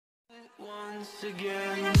once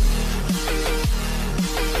again.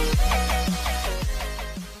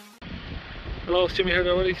 Hello, it's Jimmy here,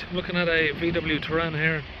 everybody. I'm looking at a VW Touran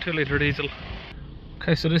here, 2 litre diesel.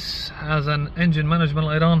 Okay, so this has an engine management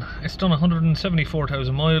light on. It's done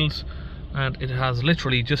 174,000 miles and it has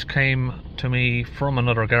literally just came to me from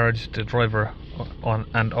another garage. The driver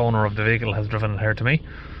and owner of the vehicle has driven it here to me.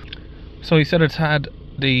 So he said it's had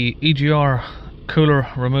the EGR cooler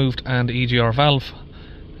removed and the EGR valve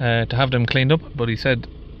to have them cleaned up, but he said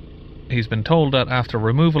he's been told that after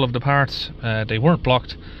removal of the parts they weren't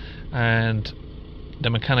blocked, and the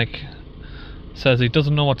mechanic says he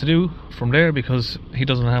doesn't know what to do from there because he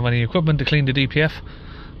doesn't have any equipment to clean the DPF,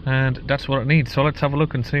 and that's what it needs. So let's have a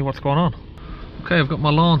look and see what's going on. Okay, I've got my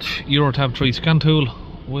launch Eurotab 3 scan tool.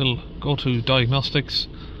 We'll go to diagnostics.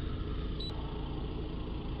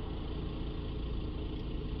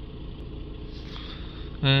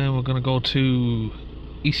 And we're going to go to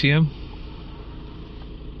ECM.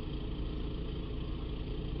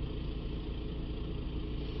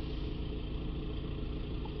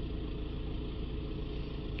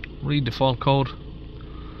 Read the fault code.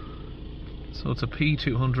 So it's a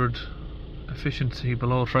P200 efficiency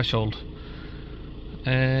below threshold.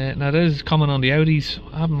 Now that is common on the Audis.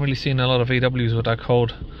 I haven't really seen a lot of VWs with that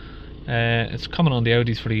code. It's common on the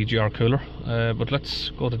Audis for the EGR cooler. But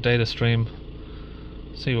let's go to data stream.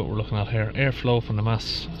 See what we're looking at here. Airflow from the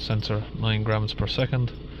mass sensor, 9 grams per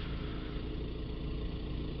second.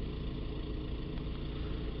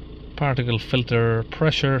 Particle filter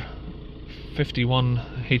pressure, 51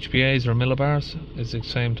 HPAs or millibars is the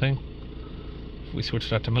same thing. If we switch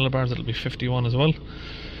that to millibars, it'll be 51 as well.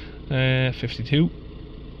 52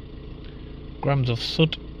 grams of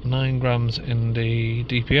soot, 9 grams in the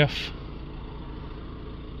DPF.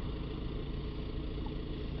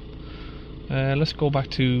 Let's go back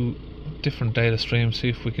to different data streams, see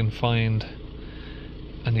if we can find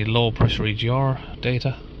any low pressure EGR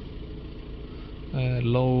data.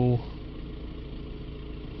 Low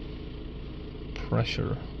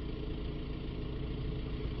pressure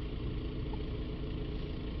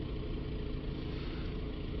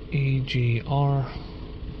EGR.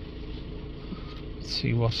 Let's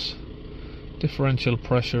see what differential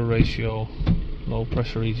pressure ratio, low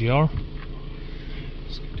pressure EGR.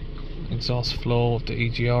 Exhaust flow of the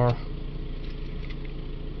EGR.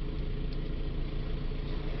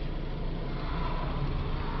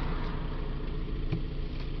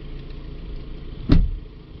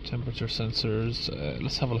 Temperature sensors.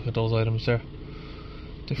 Let's have a look at those items there.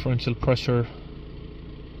 Differential pressure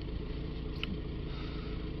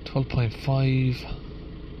 12.5.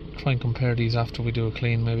 Try and compare these after we do a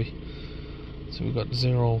clean maybe. So we've got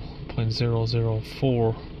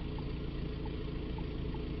 0.004.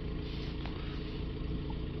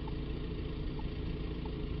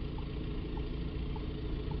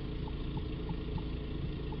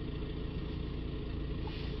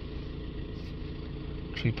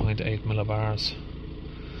 3.8 millibars,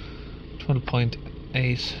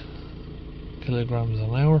 12.8 kilograms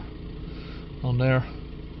an hour on there.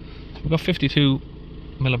 So we've got 52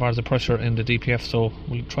 millibars of pressure in the DPF, so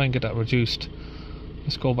we'll try and get that reduced.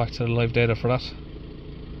 Let's go back to the live data for that.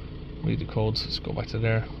 Read the codes, let's go back to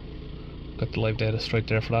there. Got the live data straight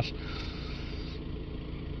there for that.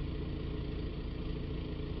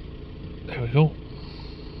 There we go.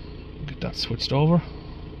 Get that switched over.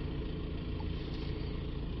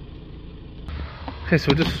 Okay,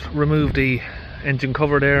 so we just removed the engine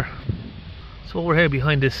cover there. So over here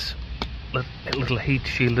behind this little heat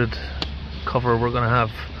shielded cover, we're going to have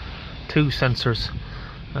 2 sensors.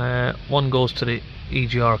 One goes to the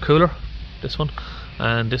EGR cooler, this one,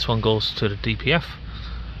 and this one goes to the DPF.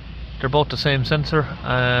 They're both the same sensor,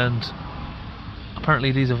 and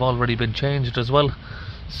apparently these have already been changed as well.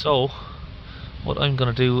 So what I'm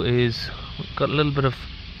going to do is, we've got a little bit of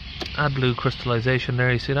AdBlue crystallization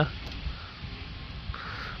there, you see that?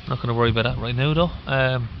 Not going to worry about that right now though.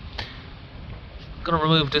 Going to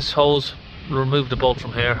remove this hose, remove the bolt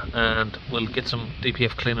from here, and we'll get some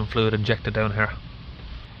DPF cleaning fluid injected down here.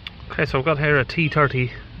 Okay, so I've got here a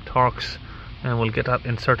T30 Torx, and we'll get that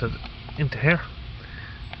inserted into here.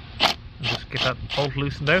 And just get that bolt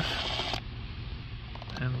loosened out,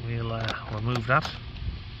 and we'll remove that.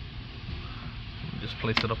 Just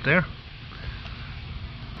place it up there.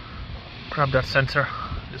 Grab that sensor,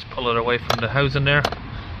 just pull it away from the housing there.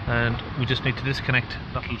 And we just need to disconnect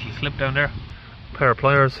that little clip down there. Pair of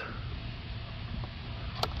pliers.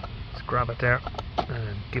 Just grab it there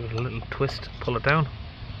and give it a little twist, pull it down.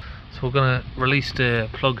 So we're going to release the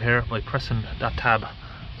plug here by pressing that tab. So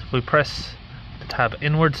if we press the tab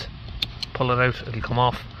inwards, pull it out, it'll come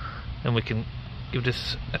off, and we can give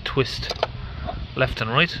this a twist left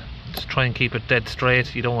and right. Just try and keep it dead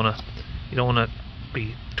straight. You don't want to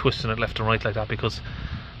be twisting it left and right like that, because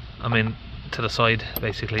I mean to the side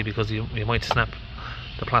basically, because you might snap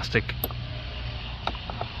the plastic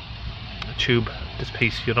tube, this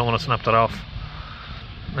piece. You don't want to snap that off.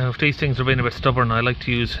 Now if these things are being a bit stubborn, I like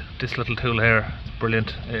to use this little tool here. It's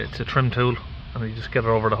brilliant. It's a trim tool, and you just get it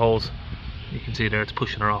over the holes. You can see there it's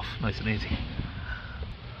pushing her off nice and easy.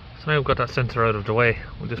 So now we've got that sensor out of the way,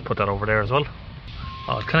 we'll just put that over there as well.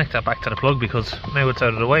 I'll connect that back to the plug, because now it's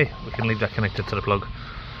out of the way we can leave that connected to the plug,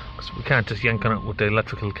 because we can't just yank on it with the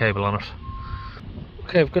electrical cable on it.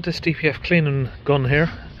 Okay, I've got this DPF cleaning gun here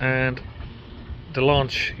and the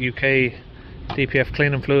Launch UK DPF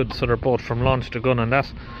cleaning fluid, so they're both from Launch, the gun and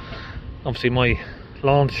that. Obviously my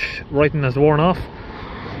Launch writing has worn off.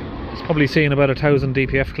 It's probably seen about 1,000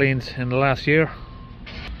 DPF cleans in the last year.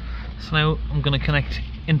 So now I'm going to connect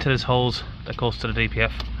into this hose that goes to the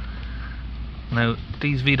DPF. Now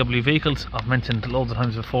these VW vehicles, I've mentioned loads of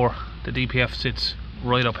times before, the DPF sits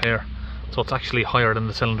right up here, so it's actually higher than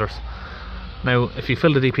the cylinders. Now if you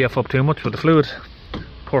fill the DPF up too much with the fluid,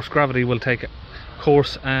 of course gravity will take a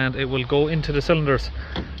course and it will go into the cylinders,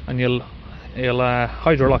 and you'll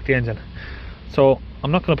hydrolock the engine. So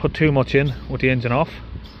I'm not going to put too much in with the engine off.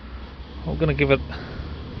 I'm going to give it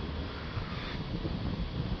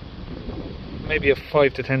maybe a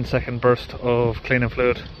 5 to 10 second burst of cleaning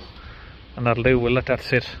fluid, and that'll do. We'll let that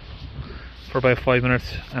sit for about 5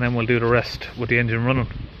 minutes and then we'll do the rest with the engine running.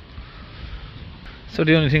 So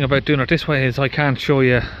the only thing about doing it this way is I can't show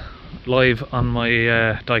you live on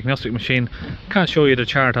my diagnostic machine. Can't show you the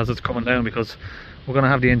chart as it's coming down, because we're going to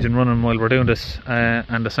have the engine running while we're doing this,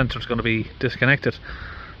 and the sensor's going to be disconnected.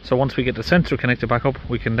 So once we get the sensor connected back up,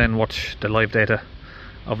 we can then watch the live data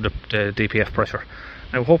of the DPF pressure.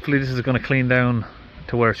 Now hopefully this is going to clean down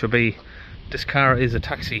to where it should be. This car is a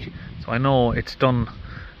taxi, so I know it's done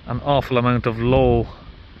an awful amount of low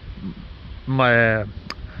miles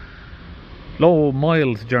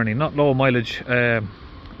journey, not low mileage,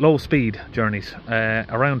 low speed journeys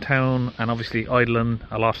around town, and obviously idling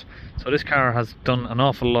a lot. So this car has done an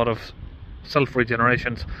awful lot of self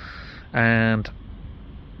regenerations, and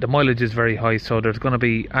the mileage is very high, so there's going to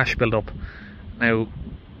be ash build up. Now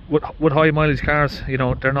with high mileage cars, you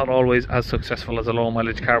know, they're not always as successful as a low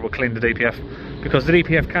mileage car will clean the DPF, because the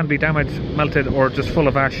DPF can be damaged, melted, or just full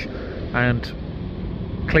of ash, and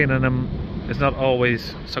cleaning them is not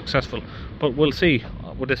always successful. But we'll see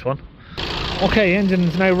with this one. Okay, engine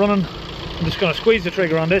is now running. I'm just going to squeeze the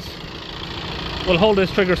trigger on this. We'll hold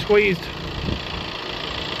this trigger squeezed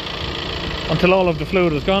until all of the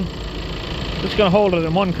fluid is gone. Just going to hold it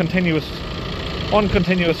in one continuous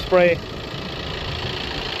spray.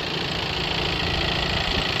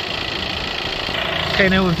 Okay,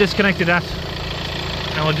 now we've disconnected that,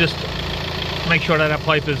 and we'll just make sure that that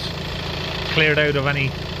pipe is cleared out of any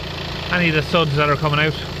of the suds that are coming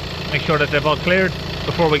out. Make sure that they've all cleared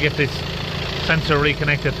before we get this sensor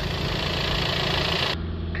reconnected.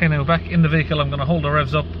 Okay, now back in the vehicle, I'm going to hold the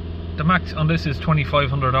revs up. The max on this is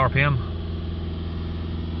 2500 RPM.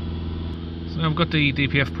 So now I've got the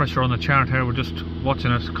DPF pressure on the chart here. We're just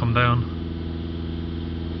watching it come down.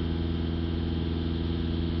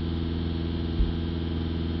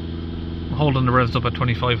 I'm holding the revs up at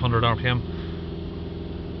 2500 RPM.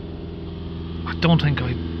 I don't think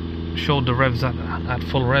I showed the revs at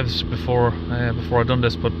full revs before I done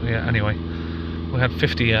this, but yeah, anyway, we had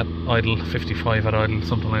 50 at idle, 55 at idle,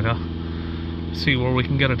 something like that. See where we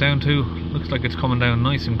can get it down to. Looks like it's coming down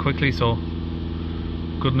nice and quickly, so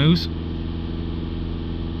good news.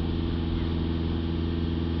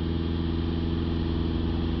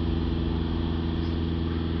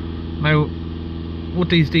 Now with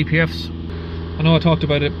these DPFs, I know I talked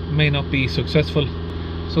about it may not be successful.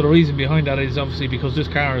 So the reason behind that is obviously because this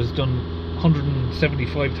car has done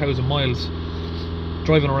 175,000 miles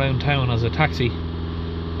driving around town as a taxi,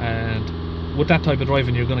 and with that type of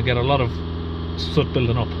driving you're going to get a lot of soot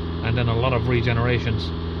building up, and then a lot of regenerations.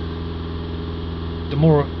 The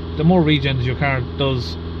more regens your car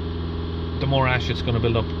does, the more ash it's going to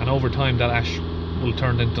build up, and over time that ash will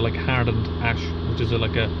turn into like hardened ash, which is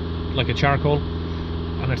like a charcoal,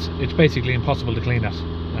 and it's basically impossible to clean that.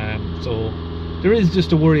 So there is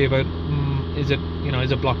just a worry about is it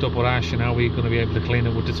blocked up with ash, and are we going to be able to clean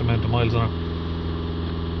it with this amount of miles on it?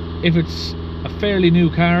 If it's a fairly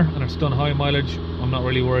new car and it's done high mileage, I'm not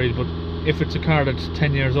really worried. But if it's a car that's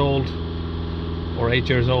 10 years old or 8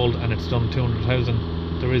 years old and it's done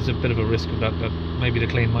 200,000, there is a bit of a risk of that maybe the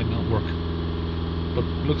clean might not work. But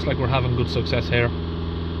looks like we're having good success here.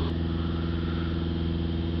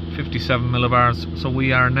 57 millibars. So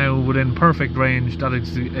we are now within perfect range. That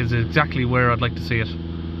is exactly where I'd like to see it,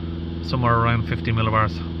 somewhere around 50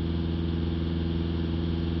 millibars.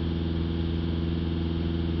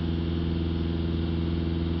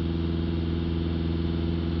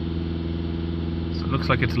 So it looks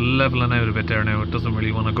like it's leveling out a bit there now. It doesn't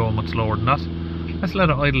really want to go much lower than that. Let's let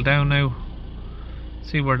it idle down now,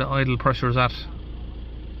 see where the idle pressure is at.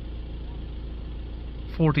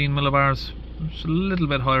 14 millibars. It's a little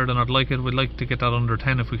bit higher than I'd like it. We'd like to get that under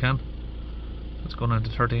 10 if we can. Let's go down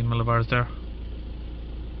to 13 millibars there.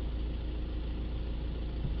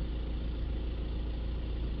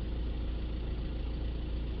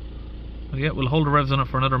 Well, yeah, we'll hold the revs on it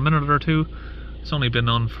for another minute or two. It's only been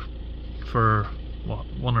on for what,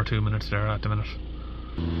 1 or 2 minutes there at the minute.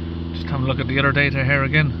 Just have a look at the other data here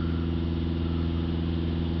again.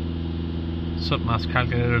 Soot mass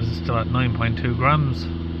calculator is still at 9.2 grams.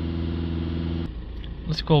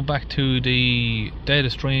 Let's go back to the data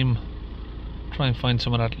stream, try and find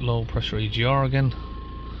some of that low pressure EGR again.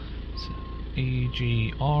 So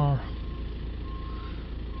EGR,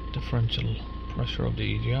 differential pressure of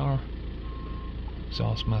the EGR,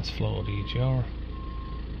 exhaust mass flow of the EGR.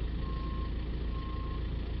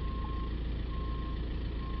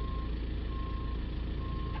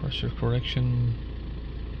 Pressure correction.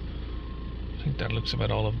 I think that looks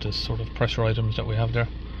about all of the sort of pressure items that we have there.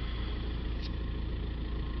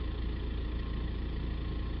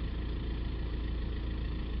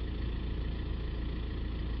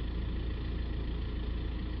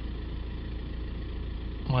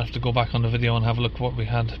 I'll have to go back on the video and have a look what we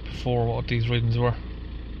had before, what these readings were.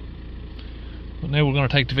 But now we're going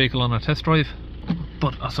to take the vehicle on a test drive.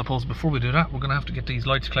 But I suppose before we do that, we're going to have to get these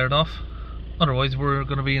lights cleared off. Otherwise we're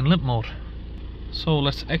going to be in limp mode. So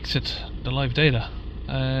let's exit the live data.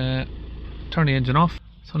 Turn the engine off.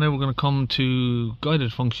 So now we're going to come to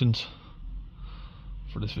guided functions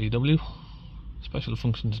for this VW. Special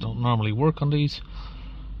functions don't normally work on these.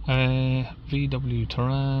 VW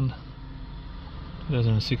Touran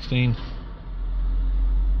 2016.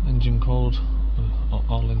 Engine code.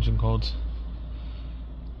 All engine codes.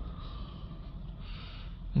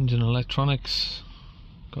 Engine electronics.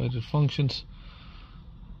 Guided functions.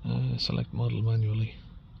 Select model manually.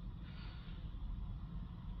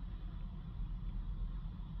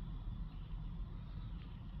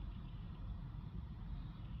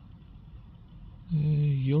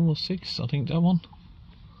 Euro 6, I think that one.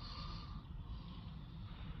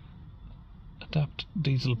 Adapt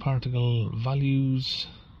diesel particle values.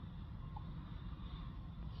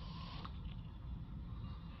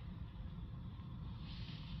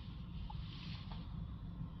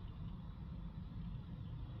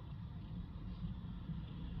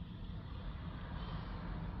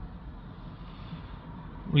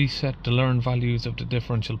 Reset the learned values of the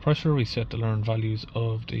differential pressure, reset the learned values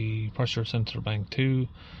of the pressure sensor bank 2,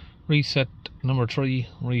 reset number 3,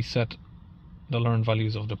 reset the learned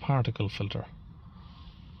values of the particle filter.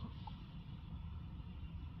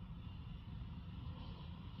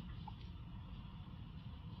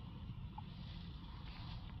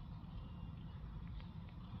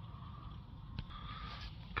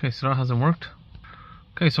 Okay, so that hasn't worked.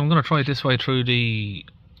 Okay, so I'm going to try it this way through the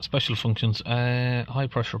special functions. High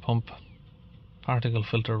pressure pump, particle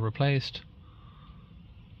filter replaced.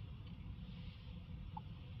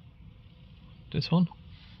 This one?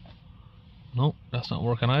 No, that's not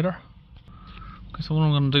working either. Okay, so what I'm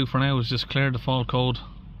going to do for now is just clear the fault code.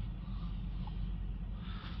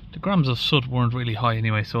 The grams of soot weren't really high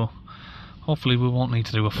anyway, so hopefully we won't need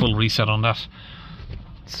to do a full reset on that.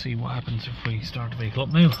 Let's see what happens if we start the vehicle up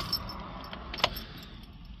now.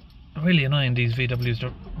 Really annoying, these VWs.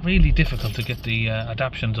 They're really difficult to get the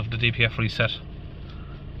adaptions of the DPF reset.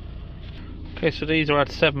 Okay, so these are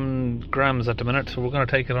at 7 grams at the minute, so we're going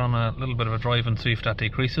to take it on a little bit of a drive and see if that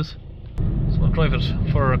decreases. So I'll drive it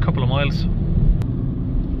for a couple of miles,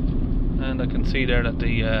 and I can see there that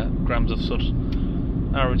the grams of soot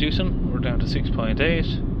are reducing. We're down to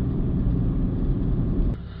 6.8.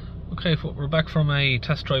 Okay, we're back from a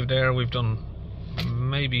test drive there. We've done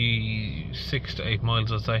maybe 6 to 8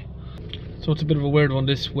 miles, I'd say. So it's a bit of a weird one,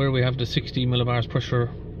 this, where we have the 60 millibars pressure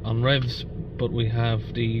on revs, but we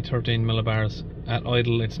have the 13 millibars at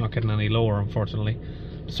idle. It's not getting any lower, unfortunately.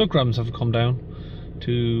 The soot grams have come down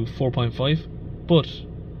to 4.5, but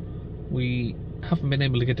we haven't been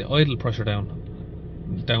able to get the idle pressure down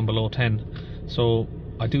below 10. So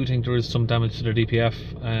I do think there is some damage to the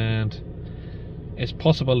DPF, and it's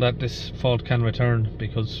possible that this fault can return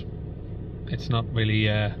because it's not really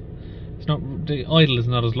the idle is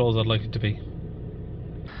not as low as I'd like it to be.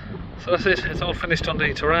 So that's it, it's all finished on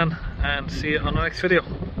the Touran, and see you on the next video.